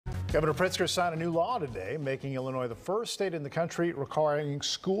Governor Pritzker signed a new law today, making Illinois the first state in the country requiring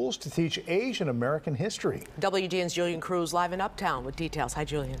schools to teach Asian American history. WGN's Julian Cruz live in Uptown with details. Hi,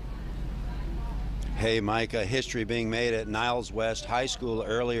 Julian. Hey, Micah. History being made at Niles West High School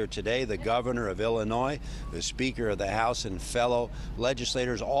earlier today. The governor of Illinois, the Speaker of the House, and fellow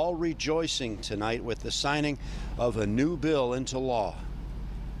legislators all rejoicing tonight with the signing of a new bill into law.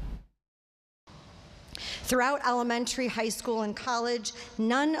 Throughout elementary, high school, and college,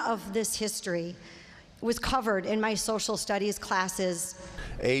 none of this history was covered in my social studies classes.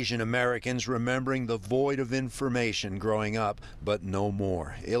 Asian Americans remembering the void of information growing up, but no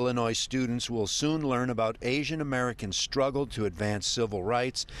more. Illinois students will soon learn about Asian Americans' struggle to advance civil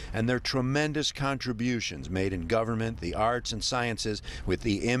rights and their tremendous contributions made in government, the arts, and sciences, with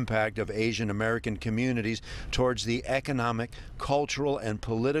the impact of Asian American communities towards the economic, cultural, and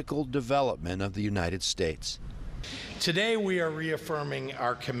political development of the United States. Today we are reaffirming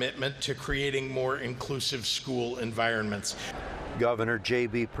our commitment to creating more inclusive school environments. Governor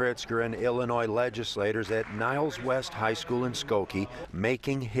J.B. Pritzker and Illinois legislators at Niles West High School in Skokie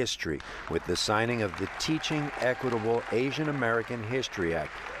making history with the signing of the Teaching Equitable Asian American History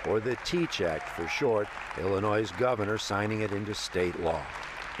Act, or the TEACH Act for short, Illinois' governor signing it into state law.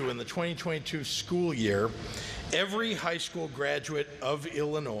 In the 2022 school year, every high school graduate of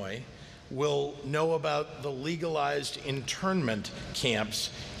Illinois will know about the legalized internment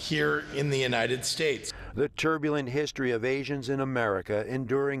camps here in the United States. The turbulent history of Asians in America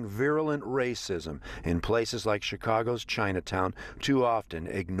enduring virulent racism in places like Chicago's Chinatown, too often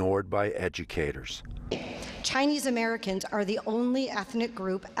ignored by educators. Chinese Americans are the only ethnic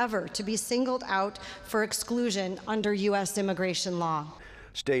group ever to be singled out for exclusion under U.S. immigration law.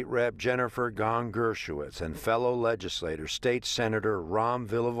 State Rep. Jennifer Gong Gershowitz and fellow legislator State Senator Ram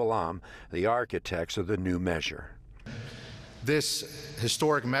Villavalam, the architects of the new measure. This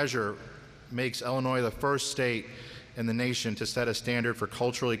historic measure makes Illinois the first state in the nation to set a standard for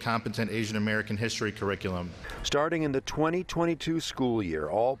culturally competent Asian American history curriculum. Starting in the 2022 school year,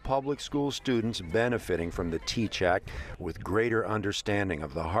 all public school students benefiting from the TEACH Act with greater understanding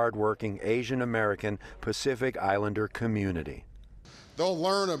of the hardworking Asian American Pacific Islander community. They'll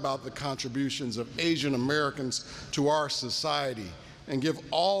learn about the contributions of Asian Americans to our society and give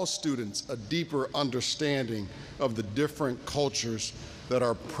all students a deeper understanding of the different cultures that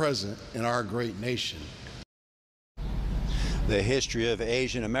are present in our great nation. The history of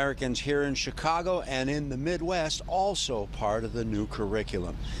Asian Americans here in Chicago and in the Midwest also part of the new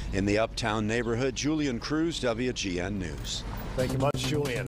curriculum. In the Uptown neighborhood, Julian Cruz, WGN News. Thank you much, Julian.